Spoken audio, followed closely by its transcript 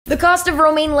The cost of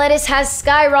romaine lettuce has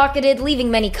skyrocketed, leaving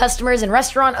many customers and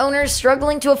restaurant owners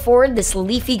struggling to afford this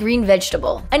leafy green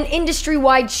vegetable. An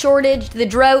industry-wide shortage, the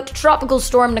drought, tropical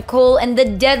storm Nicole, and the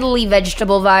deadly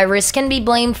vegetable virus can be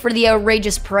blamed for the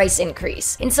outrageous price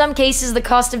increase. In some cases, the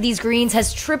cost of these greens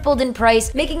has tripled in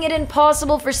price, making it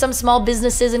impossible for some small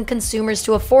businesses and consumers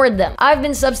to afford them. I've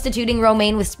been substituting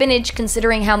romaine with spinach,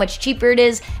 considering how much cheaper it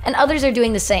is, and others are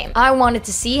doing the same. I wanted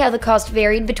to see how the cost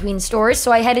varied between stores,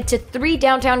 so I headed to 3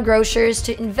 downtown grocers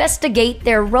to investigate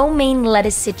their romaine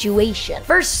lettuce situation.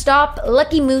 First stop,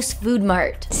 Lucky Moose Food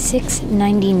Mart.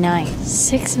 $6.99.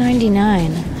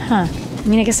 $6.99. Huh. I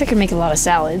mean, I guess I could make a lot of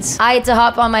salads. I had to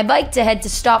hop on my bike to head to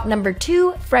stop number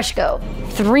 2, Freshco.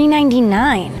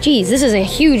 $3.99. Geez, this is a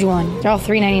huge one. They're all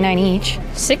 $3.99 each.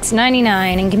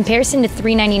 $6.99 in comparison to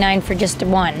 $3.99 for just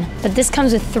one. But this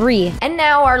comes with 3. And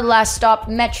now our last stop,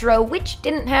 Metro, which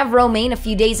didn't have romaine a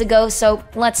few days ago, so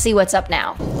let's see what's up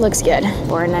now. Looks good.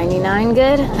 $4.99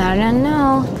 good? I don't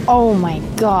know. Oh my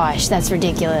gosh, that's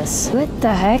ridiculous. What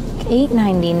the heck?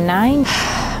 $8.99?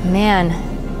 Man.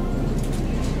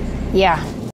 Yeah,